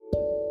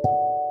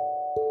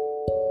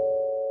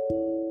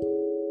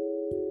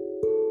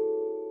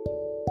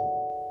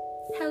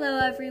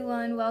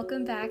everyone,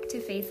 welcome back to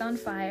Faith on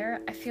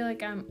Fire. I feel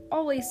like I'm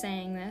always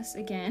saying this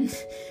again,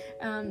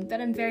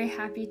 but I'm very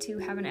happy to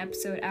have an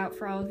episode out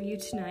for all of you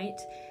tonight.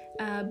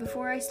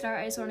 Before I start,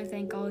 I just want to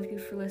thank all of you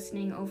for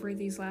listening over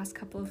these last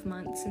couple of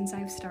months since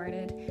I've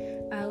started.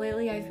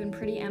 Lately I've been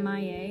pretty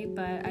MIA,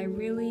 but I'm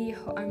really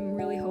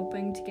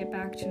hoping to get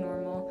back to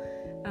normal,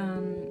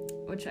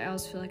 which I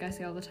also feel like I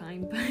say all the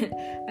time, but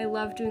I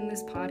love doing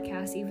this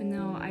podcast even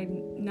though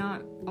I'm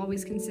not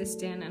always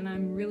consistent and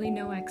I'm really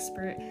no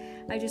expert.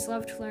 I just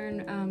love to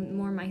learn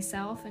more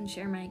myself and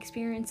share my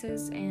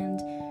experiences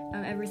and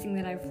everything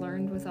that I've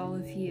learned with all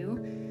of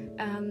you.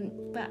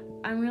 But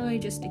I'm really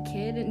just a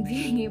kid, and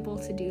being able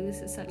to do this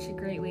is such a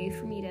great way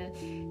for me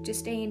to just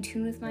stay in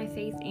tune with my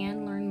faith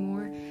and learn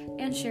more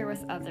and share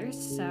with others.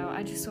 So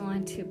I just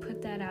wanted to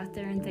put that out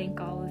there and thank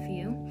all of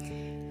you.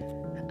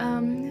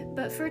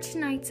 But for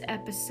tonight's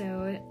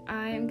episode,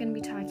 I am going to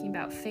be talking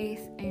about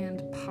faith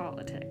and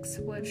politics,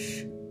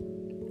 which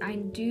I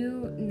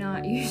do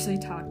not usually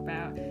talk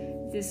about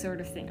this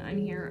sort of thing on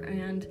here,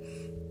 and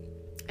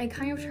I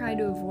kind of try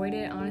to avoid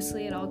it,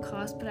 honestly, at all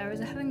costs, but I was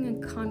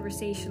having a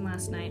conversation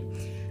last night,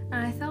 and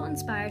I felt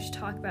inspired to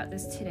talk about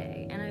this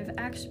today, and I've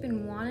actually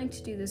been wanting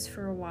to do this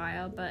for a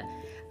while, but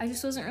I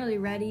just wasn't really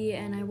ready,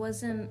 and I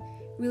wasn't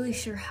really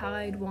sure how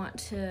I'd want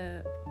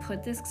to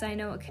put this, because I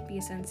know it could be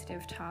a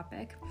sensitive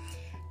topic.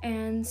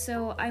 And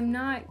so I'm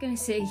not going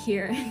to sit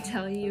here and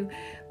tell you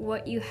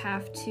what you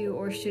have to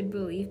or should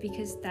believe,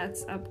 because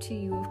that's up to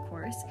you, of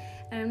course.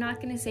 And I'm not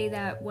going to say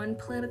that one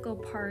political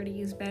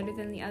party is better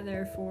than the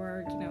other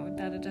for,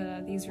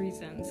 these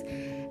reasons.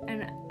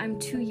 And I'm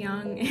too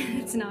young,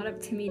 and it's not up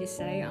to me to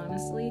say,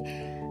 honestly.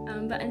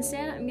 But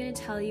instead, I'm going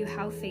to tell you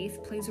how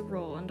faith plays a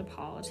role into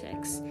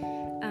politics,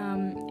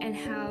 and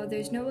how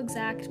there's no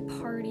exact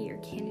party or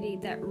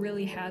candidate that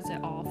really has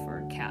it all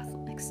for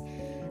Catholics.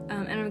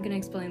 And I'm going to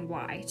explain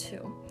why,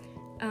 too.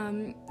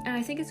 And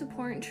I think it's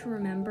important to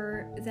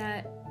remember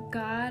that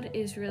God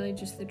is really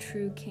just the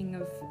true king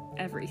of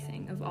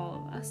everything, of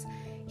all of us.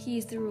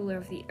 He's the ruler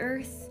of the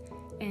earth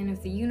and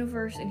of the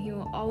universe, and he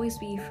will always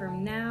be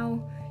from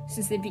now,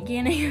 since the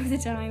beginning of the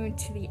time,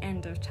 to the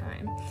end of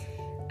time.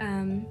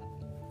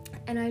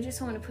 And I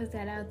just want to put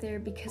that out there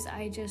because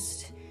I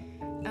just,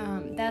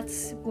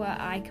 that's what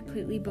I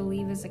completely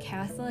believe as a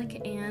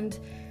Catholic, and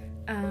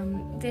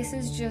this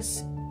is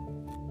just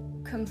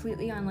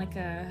completely on like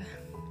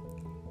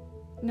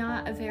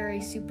not a very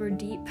super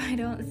deep, I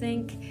don't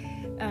think,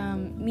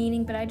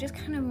 meaning, but I just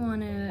kind of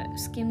want to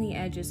skim the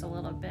edges a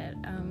little bit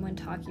when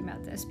talking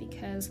about this,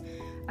 because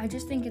I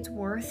just think it's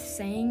worth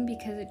saying,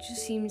 because it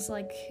just seems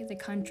like the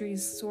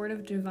country's sort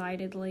of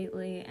divided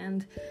lately,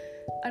 and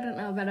I don't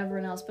know about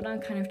everyone else, but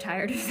I'm kind of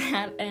tired of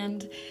that,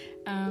 and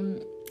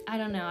I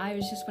don't know,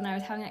 when I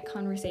was having that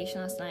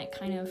conversation last night,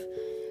 kind of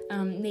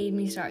made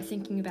me start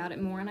thinking about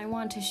it more, and I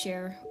want to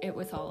share it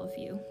with all of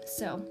you.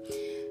 So,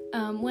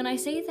 when I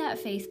say that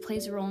faith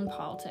plays a role in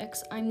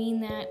politics, I mean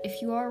that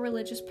if you are a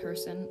religious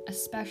person,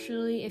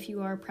 especially if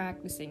you are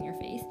practicing your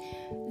faith,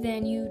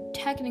 then you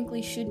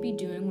technically should be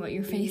doing what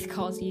your faith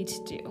calls you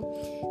to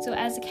do. So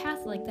as a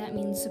Catholic, that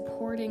means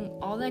supporting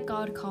all that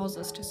God calls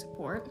us to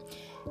support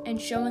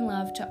and showing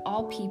love to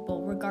all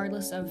people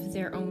regardless of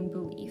their own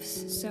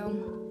beliefs.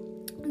 So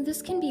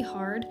this can be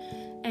hard,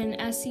 and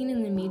as seen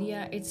in the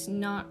media, it's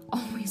not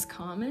always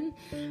common,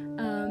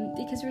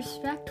 because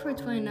respect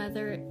towards one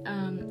another,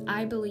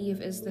 I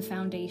believe, is the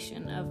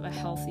foundation of a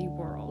healthy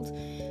world.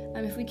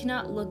 If we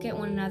cannot look at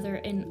one another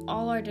in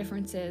all our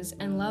differences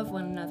and love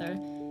one another,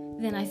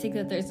 then I think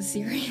that there's a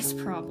serious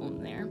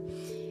problem there.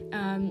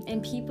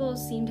 And people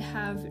seem to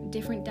have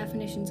different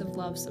definitions of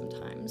love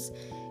sometimes.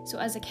 So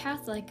as a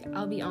Catholic,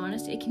 I'll be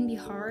honest, it can be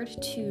hard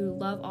to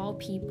love all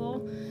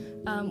people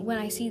when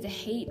I see the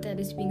hate that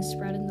is being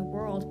spread in the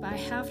world, but I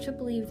have to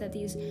believe that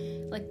these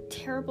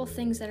terrible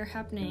things that are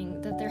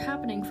happening, that they're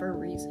happening for a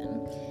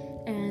reason,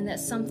 and that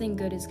something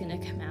good is going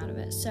to come out of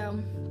it.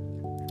 So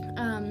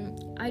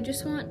I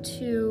just want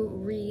to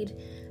read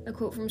a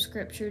quote from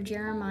Scripture,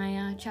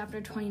 Jeremiah chapter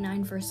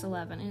 29, verse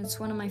 11, and it's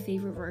one of my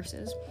favorite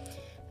verses.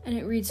 And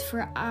it reads,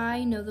 "For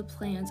I know the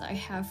plans I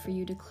have for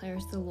you,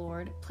 declares the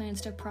Lord, plans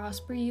to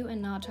prosper you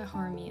and not to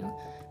harm you,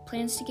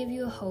 plans to give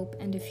you a hope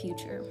and a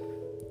future."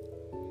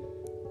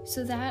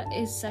 So that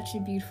is such a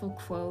beautiful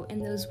quote,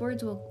 and those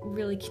words will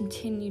really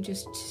continue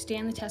just to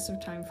stand the test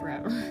of time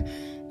forever.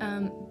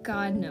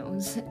 God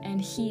knows, and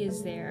he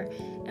is there,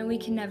 and we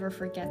can never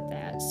forget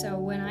that. So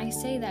when I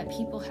say that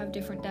people have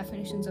different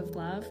definitions of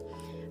love,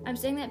 I'm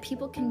saying that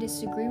people can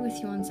disagree with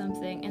you on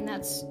something, and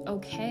that's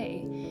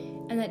okay.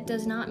 And that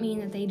does not mean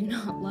that they do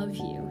not love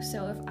you.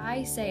 So if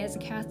I say as a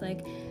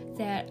Catholic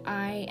that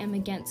I am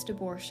against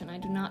abortion, I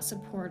do not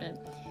support it,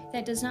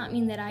 that does not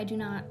mean that I do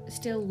not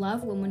still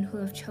love women who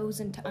have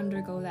chosen to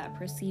undergo that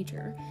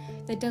procedure.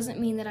 That doesn't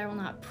mean that I will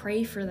not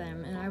pray for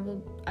them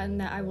and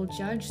that I will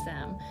judge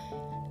them.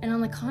 And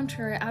on the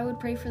contrary, I would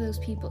pray for those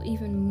people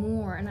even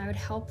more, and I would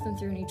help them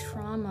through any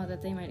trauma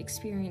that they might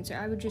experience, or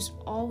I would just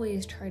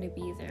always try to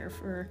be there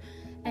for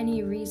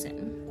any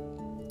reason.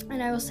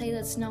 And I will say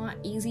that's not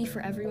easy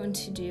for everyone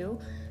to do,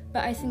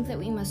 But I think that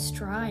we must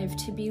strive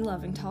to be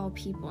loving to all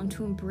people and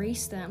to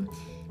embrace them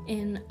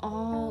in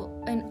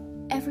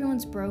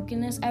everyone's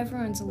brokenness.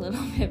 Everyone's a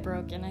little bit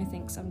broken, I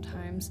think,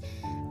 sometimes.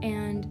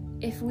 And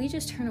if we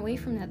just turn away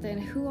from that, then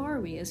who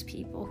are we as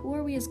people? Who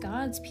are we as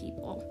God's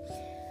people?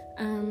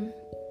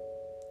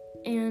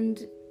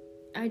 And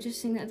I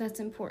just think that that's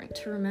important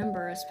to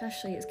remember,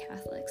 especially as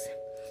Catholics.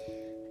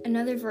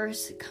 Another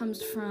verse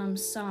comes from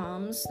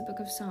Psalms, the book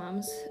of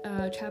Psalms,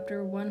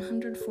 chapter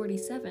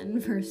 147,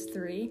 verse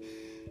 3,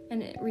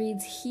 and it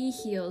reads, "He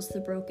heals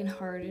the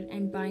brokenhearted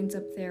and binds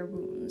up their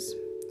wounds."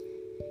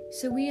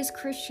 So we as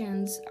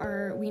Christians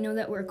we know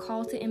that we're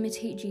called to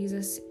imitate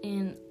Jesus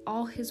in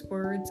all his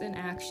words and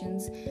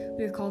actions.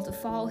 We are called to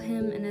follow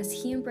him, and as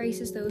he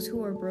embraces those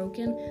who are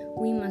broken,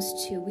 we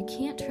must too. We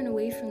can't turn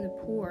away from the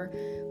poor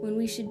when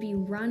we should be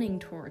running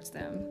towards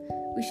them.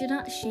 We should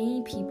not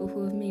shame people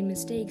who have made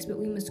mistakes, but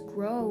we must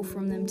grow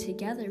from them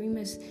together. We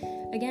must,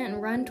 again,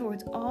 run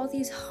towards all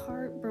these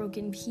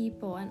heartbroken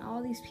people and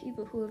all these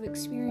people who have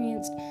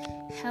experienced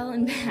hell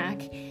and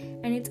back.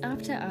 And it's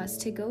up to us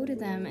to go to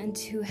them and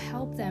to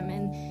help them.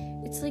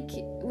 And it's like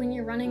when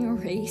you're running a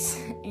race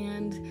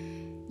and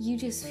you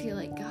just feel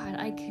like, God,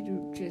 I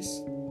could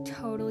just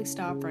totally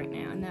stop right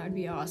now and that would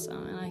be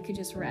awesome and I could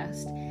just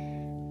rest.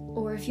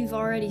 Or if you've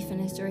already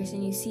finished the race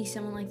and you see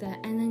someone like that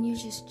and then you're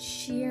just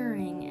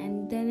cheering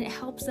and then it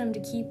helps them to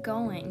keep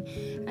going.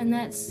 And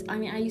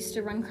I used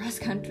to run cross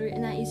country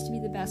and that used to be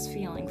the best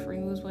feeling for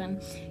me, was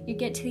when you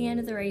get to the end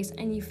of the race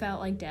and you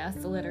felt like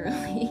death,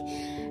 literally.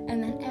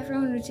 And then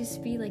everyone would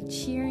just be like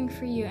cheering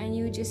for you and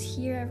you would just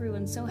hear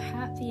everyone so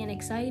happy and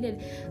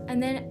excited.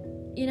 And then,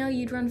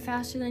 you'd run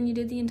faster than you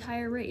did the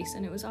entire race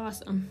and it was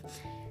awesome.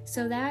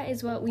 So that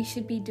is what we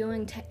should be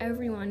doing to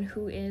everyone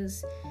who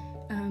is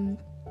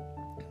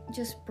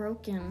just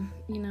broken,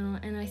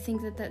 and I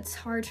think that that's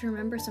hard to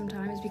remember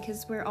sometimes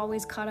because we're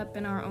always caught up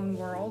in our own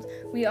world.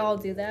 We all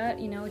do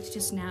that, it's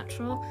just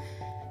natural,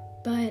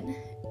 but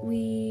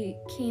we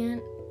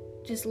can't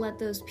just let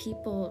those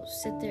people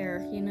sit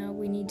there,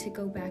 we need to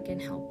go back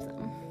and help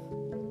them.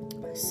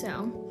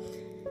 So,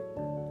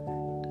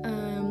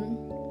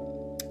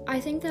 I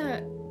think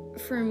that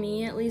for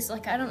me, at least,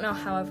 I don't know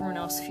how everyone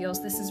else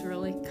feels, this is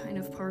really kind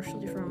of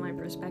partially from my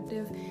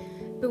perspective,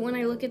 but when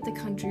I look at the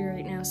country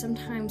right now,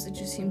 sometimes it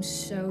just seems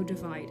so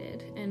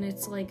divided, and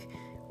it's like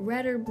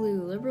red or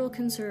blue, liberal,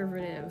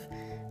 conservative,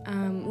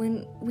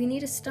 when we need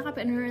to stop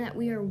and remember that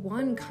we are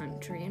one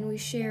country, and we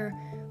share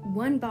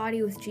one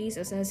body with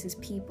Jesus as his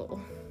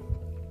people.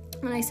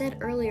 When I said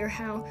earlier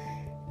how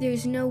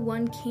there's no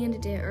one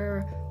candidate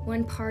or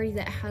one party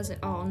that has it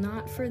all,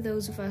 not for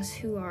those of us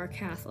who are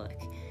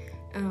Catholic.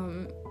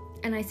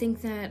 And I think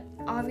that,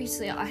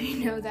 obviously, I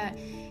know that,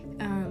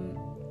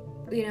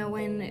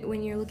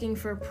 when you're looking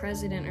for a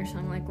president or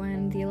something, like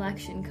when the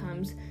election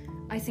comes,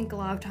 I think a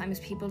lot of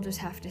times people just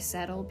have to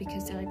settle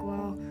because they're like,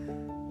 well,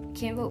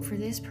 can't vote for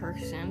this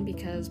person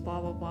because blah,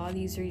 blah, blah,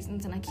 these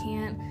reasons, and I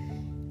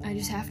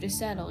just have to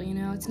settle,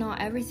 It's not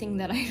everything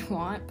that I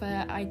want,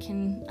 but I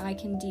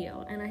can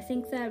deal. And I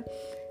think that,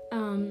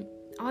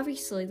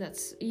 obviously,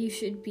 you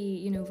should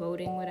be,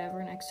 voting, whatever,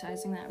 and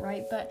exercising that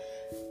right, but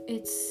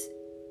it's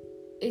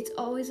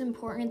always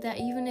important that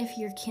even if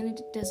your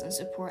candidate doesn't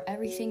support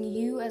everything,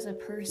 you as a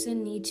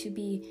person need to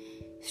be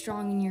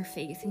strong in your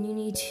faith, and you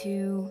need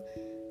to,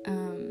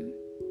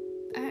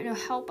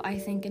 help, I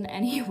think, in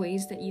any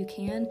ways that you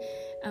can,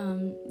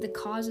 the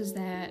causes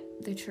that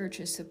the church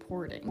is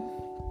supporting.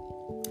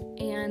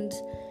 And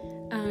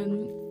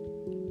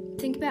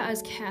think about,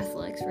 as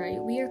Catholics, right?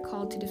 We are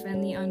called to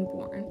defend the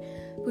unborn.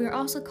 We are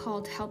also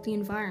called to help the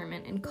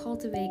environment and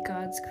cultivate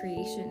God's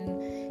creation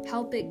and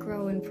help it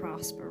grow and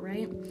prosper,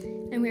 right?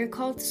 And we are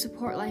called to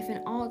support life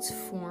in all its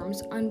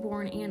forms,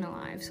 unborn and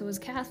alive. So as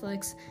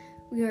Catholics,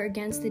 we are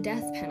against the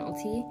death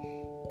penalty,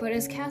 but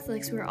as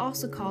Catholics, we are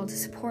also called to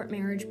support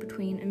marriage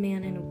between a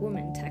man and a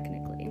woman,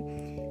 technically.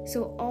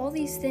 So all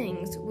these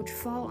things, which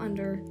fall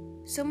under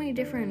so many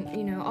different,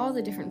 all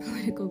the different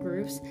political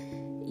groups,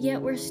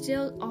 yet we're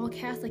still all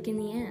Catholic in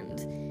the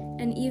end.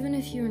 And even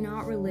if you're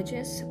not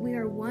religious, we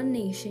are one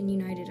nation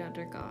united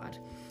under God.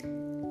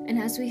 And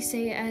as we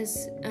say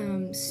as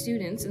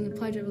students in the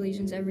Pledge of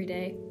Allegiance every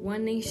day,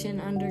 one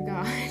nation under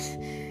God.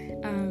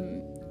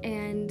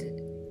 And,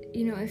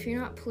 if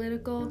you're not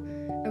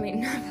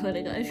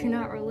if you're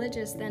not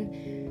religious,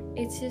 then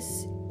it's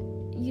just,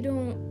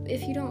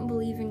 if you don't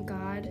believe in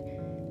God,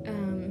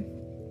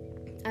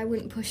 I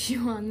wouldn't push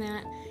you on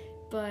that,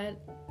 but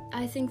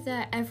I think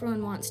that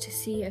everyone wants to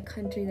see a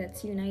country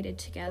that's united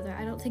together.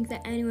 I don't think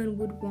that anyone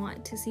would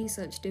want to see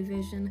such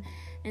division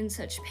and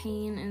such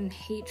pain and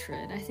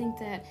hatred. I think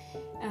that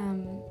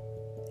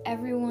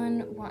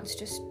everyone wants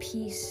just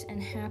peace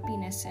and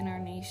happiness in our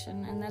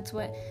nation, and that's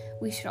what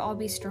we should all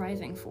be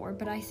striving for.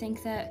 But I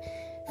think that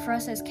for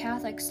us as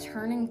Catholics,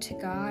 turning to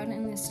God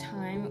in this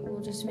time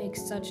will just make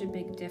such a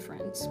big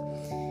difference.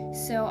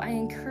 So I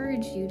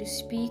encourage you to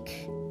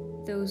speak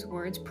those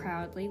words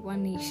proudly,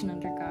 one nation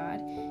under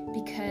God,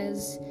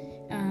 because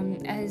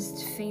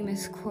as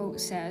famous quote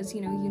says,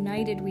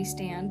 united we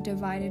stand,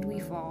 divided we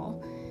fall.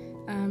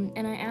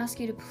 And I ask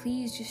you to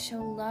please just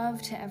show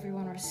love to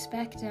everyone,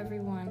 respect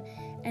everyone,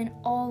 and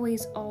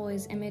always,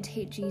 always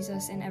imitate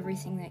Jesus in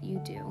everything that you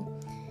do.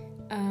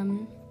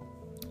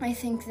 I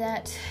think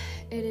that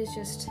it is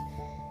just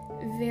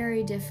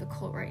very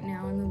difficult right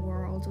now in the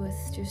world with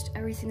just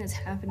everything that's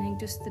happening.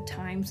 Just the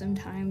time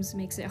sometimes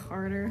makes it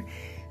harder.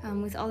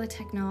 With all the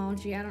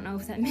technology, I don't know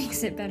if that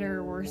makes it better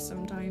or worse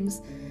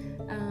sometimes.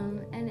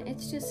 And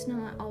it's just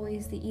not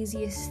always the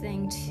easiest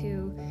thing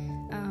to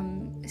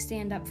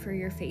stand up for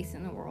your faith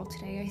in the world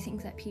today. I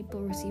think that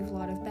people receive a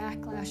lot of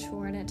backlash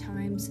for it at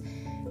times,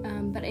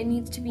 but it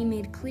needs to be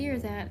made clear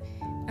that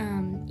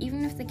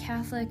even if the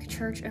Catholic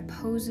Church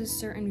opposes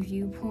certain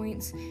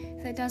viewpoints,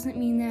 that doesn't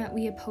mean that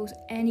we oppose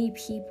any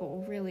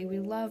people, really. We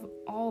love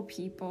all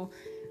people,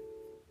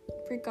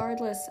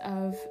 regardless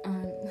of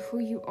who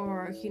you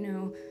are,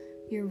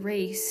 your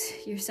race,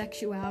 your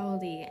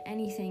sexuality,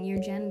 anything, your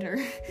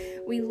gender.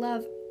 We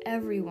love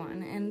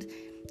everyone, and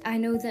I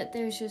know that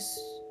there's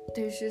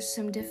just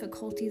some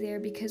difficulty there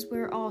because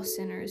we're all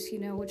sinners,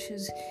 which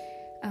is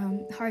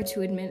hard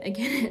to admit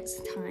again at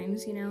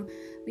times.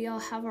 We all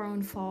have our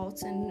own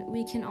faults, and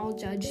we can all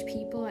judge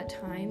people at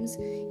times,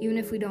 even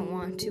if we don't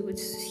want to.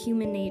 It's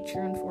human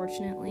nature,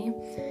 unfortunately.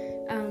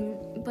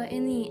 But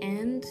in the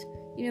end,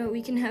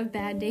 we can have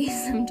bad days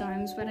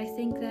sometimes, but I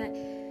think that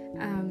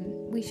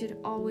we should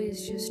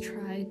always just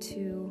try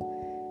to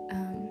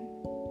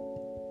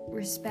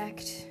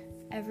respect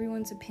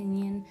everyone's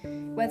opinion,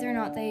 whether or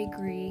not they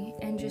agree,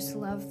 and just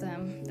love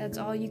them. That's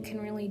all you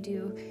can really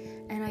do.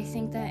 And I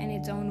think that in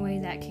its own way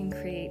that can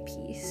create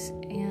peace.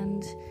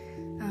 And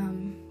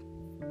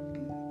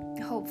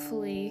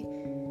hopefully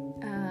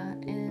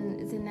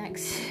in the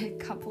next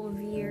couple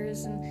of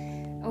years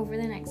and over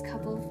the next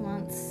couple of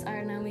months, I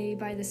don't know, maybe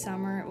by the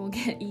summer it will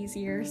get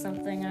easier or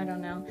something, I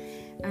don't know.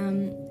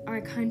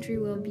 Our country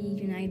will be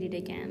united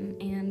again,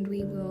 and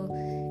we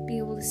will be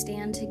able to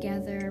stand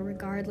together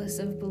regardless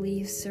of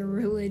beliefs or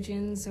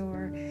religions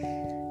or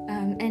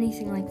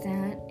anything like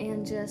that,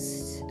 and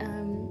just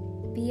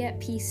be at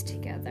peace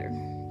together.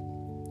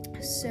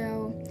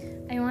 So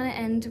I want to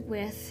end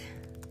with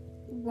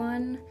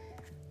one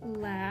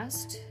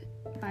last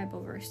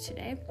Bible verse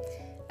today,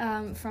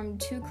 from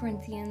 2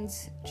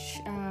 Corinthians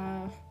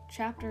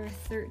chapter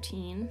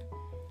 13,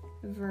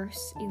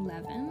 verse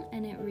 11,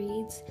 and it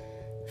reads,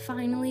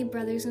 "Finally,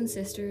 brothers and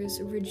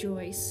sisters,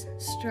 rejoice,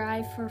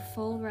 strive for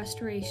full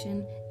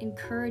restoration,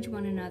 encourage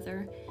one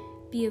another,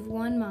 be of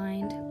one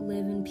mind,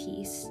 live in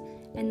peace,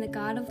 and the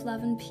God of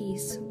love and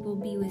peace will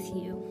be with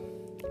you."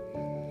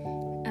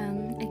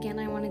 Again,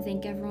 I want to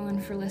thank everyone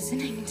for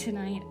listening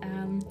tonight,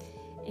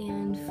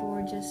 and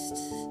for just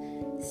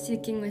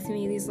sticking with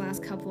me these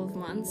last couple of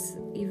months,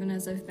 even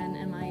as I've been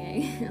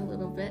MIA a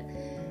little bit.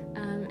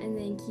 And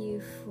thank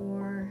you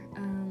for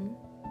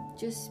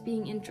just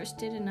being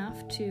interested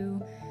enough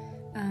to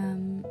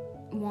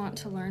want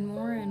to learn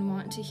more and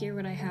want to hear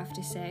what I have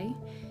to say.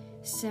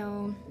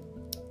 So,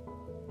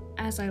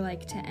 as I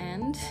like to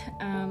end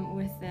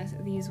with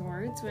these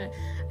words, but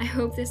I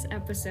hope this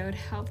episode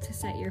helped to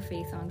set your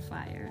faith on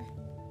fire.